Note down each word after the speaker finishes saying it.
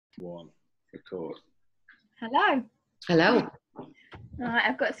One. Record. Hello. Hello. Right,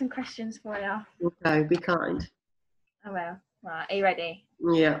 I've got some questions for you. Okay, be kind. I will. Right, are you ready?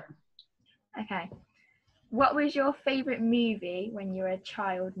 Yeah. Okay. What was your favourite movie when you were a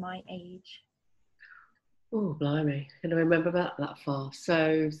child my age? Oh, blimey. Can I remember about that far?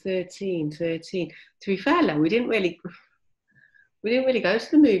 So 13. To be fair, though, we didn't really go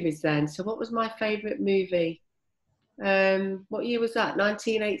to the movies then. So what was my favourite movie? What year was that?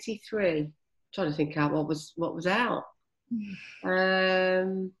 1983. Trying to think out what was out. I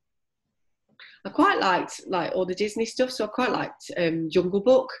quite liked all the Disney stuff, so I quite liked Jungle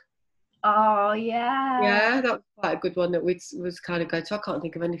Book. Oh, yeah. Yeah, that was quite a good one that was kind of going to. I can't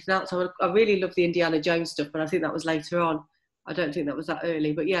think of anything else. I really love the Indiana Jones stuff, but I think that was later on. I don't think that was that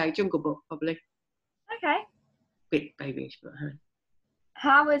early. But yeah, Jungle Book probably. Okay. Bit babyish, but hey.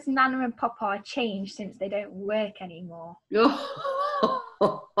 How has Nana and Papa changed since they don't work anymore? You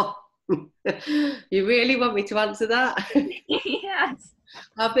really want me to answer that? Yes.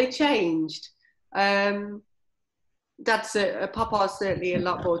 Have they changed? Papa's certainly a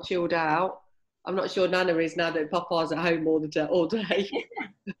lot more chilled out. I'm not sure Nana is now that Papa's at home all day.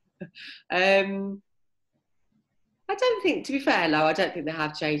 I don't think, to be fair, Lo, I don't think they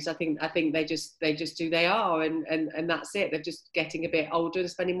have changed. I think they just who they are, and that's it. They're just getting a bit older and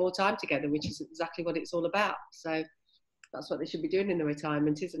spending more time together, which is exactly what it's all about. So that's what they should be doing in the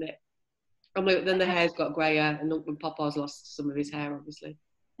retirement, isn't it? And then the hair's got greyer, and Papa's lost some of his hair, obviously.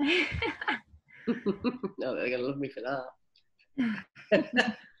 No, they're gonna love me for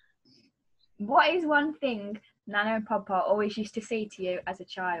that. What is one thing Nana and Papa always used to say to you as a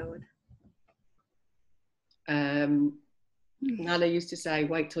child? Nana used to say,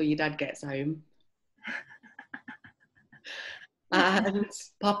 "Wait till your dad gets home." And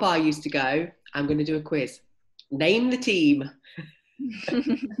Papa used to go, "I'm going to do a quiz. Name the team."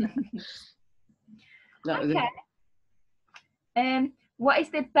 That was okay. it. What is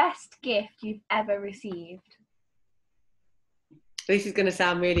the best gift you've ever received? This is going to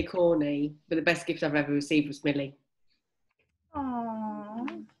sound really corny, but the best gift I've ever received was Millie.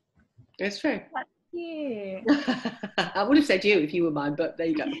 Aww. It's true. That's cute. I would have said you if you were mine, but there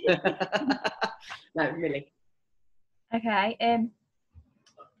you go. No, Millie. Okay.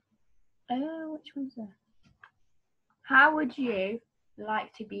 Which one's that? How would you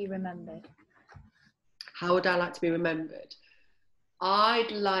like to be remembered? How would I like to be remembered? I'd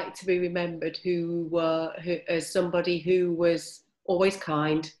like to be remembered as somebody who was always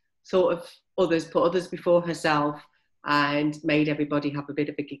kind, thought of others, put others before herself, and made everybody have a bit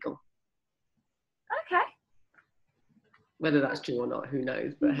of a giggle. Okay. Whether that's true or not, who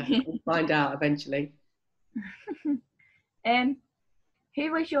knows? But we'll find out eventually. Who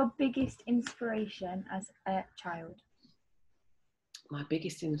was your biggest inspiration as a child? My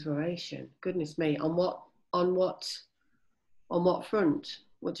biggest inspiration? Goodness me! On what front?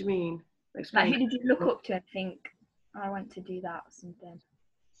 What do you mean? Explain. Like, who did you look up to and think, I want to do that or something?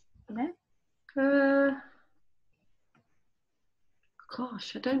 You know?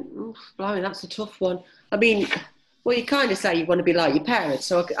 Gosh, I don't. Blimey, that's a tough one. I mean, well, you kind of say you want to be like your parents,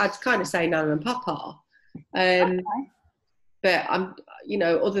 so I'd kind of say Nana and Papa. Okay. But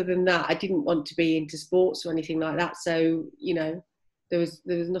other than that, I didn't want to be into sports or anything like that. So, there was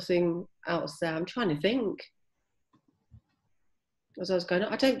nothing else there. I'm trying to think. As I was going,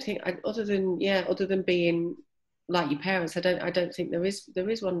 I don't think other than being like your parents, I don't think there is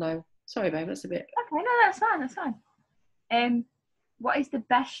one though. Sorry, babe, that's a bit. Okay, no, that's fine. What is the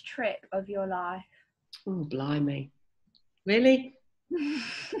best trip of your life? Oh, blimey! Really?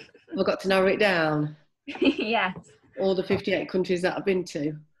 I've got to narrow it down. Yes. All the 58 countries that I've been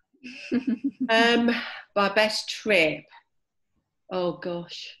to. My best trip. Oh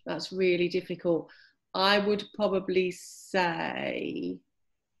gosh, that's really difficult. I'd probably say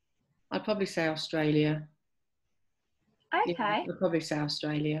Australia. Okay. Yeah, I'd probably say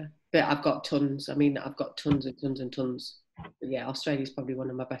Australia. But I've got tons. I mean, I've got tons and tons and tons. But yeah, Australia's probably one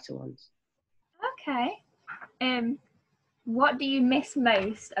of my better ones. Okay. What do you miss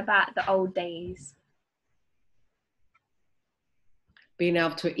most about the old days? Being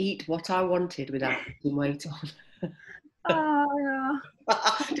able to eat what I wanted without putting weight on. Oh,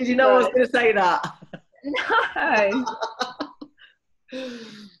 Did you know I was going to say that? no.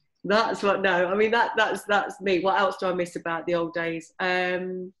 That's what. No, I mean that's me. What else do I miss about the old days? I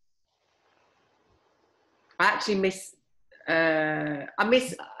actually miss. I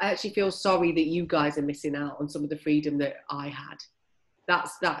actually feel sorry that you guys are missing out on some of the freedom that I had.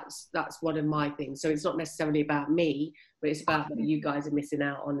 That's one of my things. So it's not necessarily about me, but it's about what you guys are missing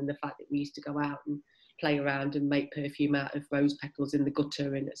out on, and the fact that we used to go out and play around and make perfume out of rose petals in the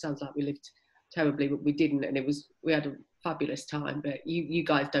gutter, and it sounds like we lived terribly, but we didn't, and we had a fabulous time. But you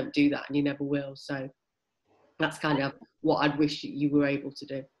guys don't do that, and you never will. So that's kind of what I'd wish you were able to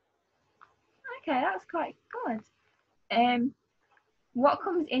do. Okay, that's quite good. What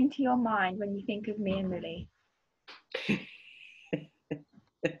comes into your mind when you think of me and Lily?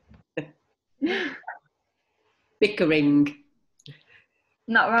 Bickering.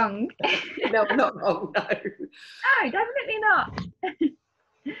 Not wrong. No, not wrong. No. No, definitely not.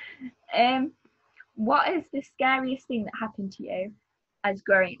 What is the scariest thing that happened to you as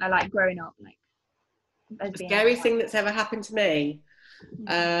growing up, like as The being scariest thing that's ever happened to me,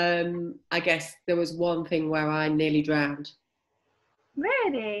 I guess there was one thing where I nearly drowned.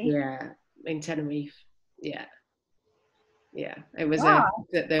 Really? Yeah, in Tenerife. Yeah. It was Wow.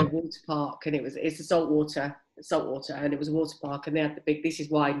 at the water park, and it's a saltwater, and it was a water park, and they had the big. This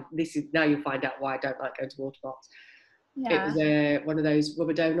is now you'll find out why I don't like going to water parks. Yeah. It was one of those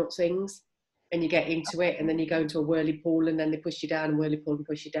rubber donut things, and you get into it, and then you go into a whirly pool, and then they push you down, and whirly pool and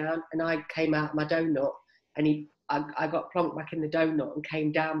push you down. And I came out of my donut, and I got plonked back in the donut and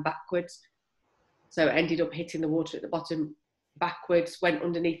came down backwards. So it ended up hitting the water at the bottom backwards, went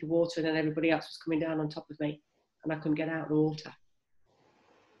underneath the water, and then everybody else was coming down on top of me, and I couldn't get out of the water.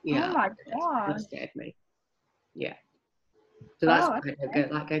 Yeah. Oh my god. That scared me. Yeah. So that's why I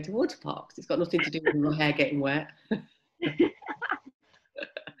don't like going to water parks. It's got nothing to do with my hair getting wet.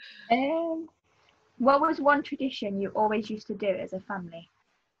 What was one tradition you always used to do as a family?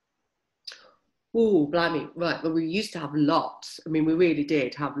 Oh, blimey. Right. Well, we used to have lots. I mean, we really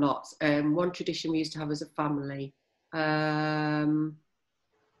did have lots. One tradition we used to have as a family.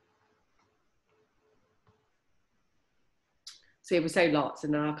 See, we say lots,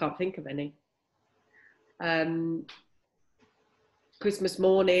 and now I can't think of any. Christmas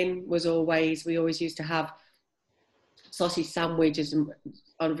morning was we always used to have sausage sandwiches, and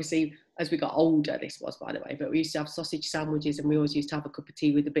obviously as we got older, this was, by the way, but we used to have sausage sandwiches, and we always used to have a cup of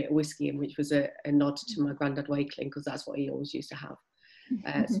tea with a bit of whiskey in, which was a nod to my granddad Wakeling, because that's what he always used to have.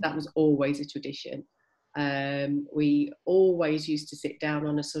 So that was always a tradition. We always used to sit down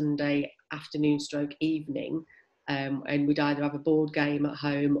on a Sunday afternoon stroke evening, and we'd either have a board game at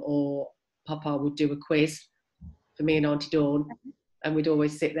home, or Papa would do a quiz for me and Auntie Dawn, and we'd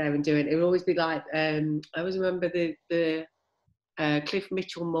always sit there and do it. It would always be like, I always remember the Cliff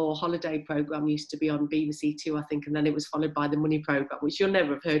Mitchell-Moore holiday programme used to be on BBC Two, I think, and then it was followed by the Money programme, which you'll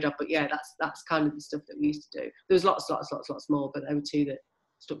never have heard of, but yeah, that's kind of the stuff that we used to do. There was lots more, but there were two that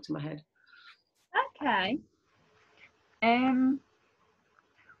stuck to my head. Okay.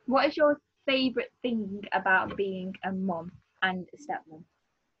 What is your favourite thing about being a mum and a stepmom?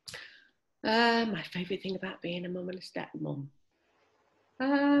 My favourite thing about being a mum and a stepmom?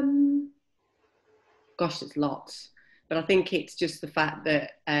 Gosh, there's lots. But I think it's just the fact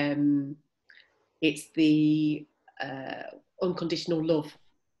that it's the unconditional love.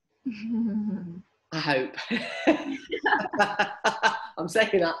 I hope. I'm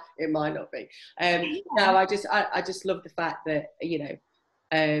saying that, it might not be. No, I just love the fact that,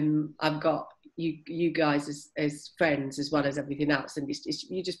 I've got you guys as friends as well as everything else, and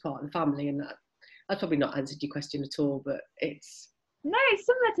you're just part of the family, and I've probably not answered your question at all, but it's... No, it's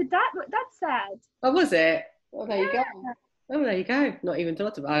similar to what Dad said. Oh, was it? Oh, there you go. Oh, there you go. Not even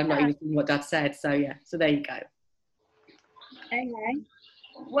thought about it. I'm not even thinking what Dad said, so yeah. So there you go. Okay.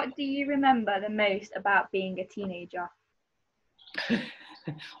 What do you remember the most about being a teenager?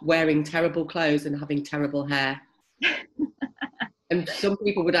 Wearing terrible clothes and having terrible hair. And some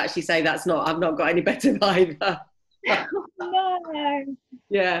people would actually say I've not got any better either. No.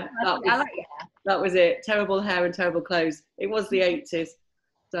 Yeah, that was it. Terrible hair and terrible clothes. It was the 80s,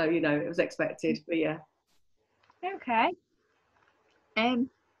 so it was expected. But yeah. Okay.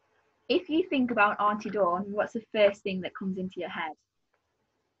 If you think about Auntie Dawn, what's the first thing that comes into your head?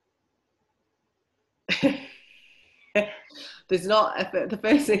 There's not the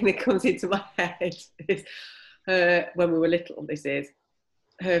first thing that comes into my head is her when we were little. This is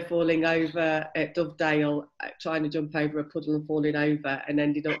her falling over at Dovedale, trying to jump over a puddle and falling over, and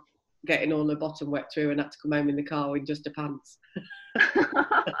ended up getting all her bottom wet through and had to come home in the car in just her pants. What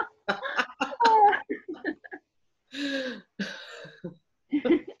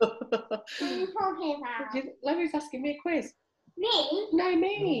are you talking about? Lois asking me a quiz. Me? No,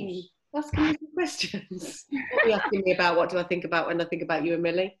 me. Asking me some questions. What are you asking me about? What do I think about when I think about you and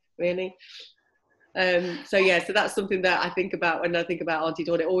Millie? Really? So that's something that I think about when I think about Auntie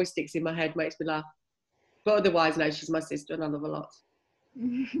Dawn. It always sticks in my head, makes me laugh. But otherwise, no, she's my sister and I love her a lot.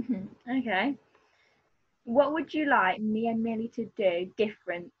 Okay. What would you like me and Millie to do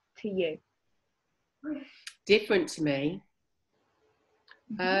different to you? Different to me.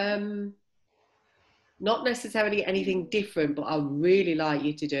 Not necessarily anything different, but I would really like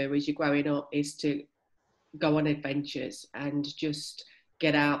you to do as you're growing up is to go on adventures and just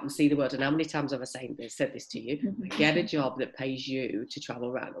get out and see the world. And how many times have I said this to you? Get a job that pays you to travel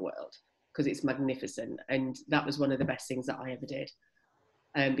around the world, because it's magnificent. And that was one of the best things that I ever did.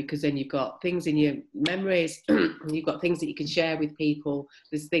 Because then you've got things in your memories, you've got things that you can share with people.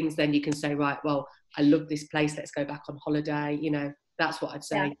 There's things then you can say, right, well, I love this place, let's go back on holiday. You know, that's what I'd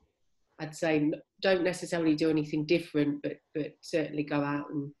say. Yeah. I'd say don't necessarily do anything different, but certainly go out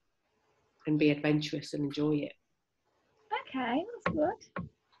and be adventurous and enjoy it. Okay, that's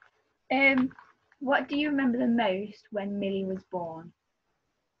good. What do you remember the most when Millie was born?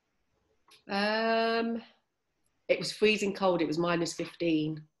 It was freezing cold. It was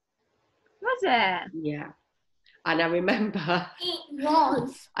 -15. Was it? Yeah. And I remember. It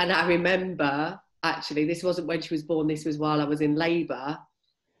was. And I remember, actually, this wasn't when she was born. This was while I was in labour.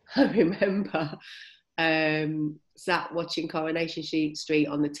 I remember sat watching Coronation Street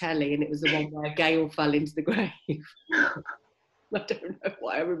on the telly, and it was the one where Gail fell into the grave. I don't know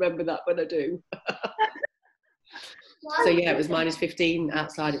why I remember that, but I do. So yeah, it was -15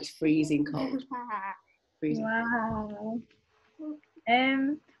 outside. It was freezing cold. Freezing. Wow.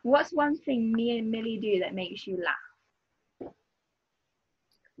 What's one thing me and Millie do that makes you laugh?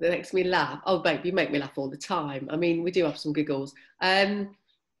 That makes me laugh? Oh, babe, you make me laugh all the time. I mean, we do have some giggles.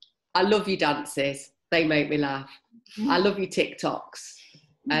 I love your dances. They make me laugh. I love your TikToks.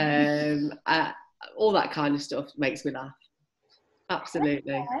 All that kind of stuff makes me laugh.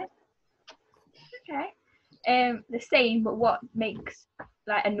 Absolutely. Okay. The same, but what makes,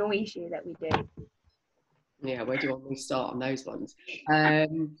 like, annoys you that we do? Yeah, where do you want me to start on those ones?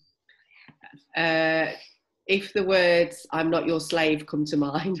 If the words "I'm not your slave" come to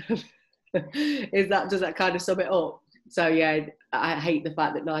mind, does that kind of sum it up? So yeah, I hate the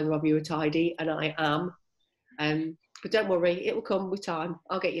fact that neither of you are tidy, and I am. But don't worry, it will come with time.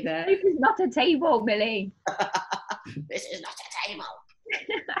 I'll get you there. This is not a table, Millie. This is not a table.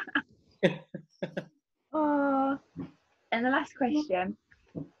 Oh, and the last question.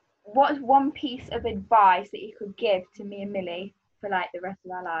 What's one piece of advice that you could give to me and Millie for like the rest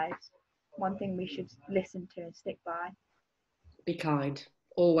of our lives? One thing we should listen to and stick by. Be kind.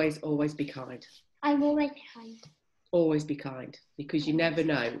 Always, always be kind. I'm always kind. Always be kind, because you never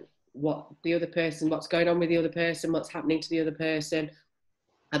know what's going on with the other person, what's happening to the other person.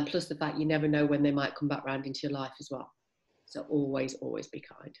 And plus the fact you never know when they might come back round into your life as well. So always, always be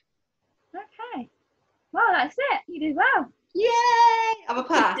kind. Okay. Well, that's it. You did well. Yay! I've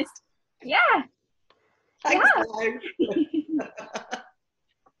passed. Yeah. Thanks, yeah.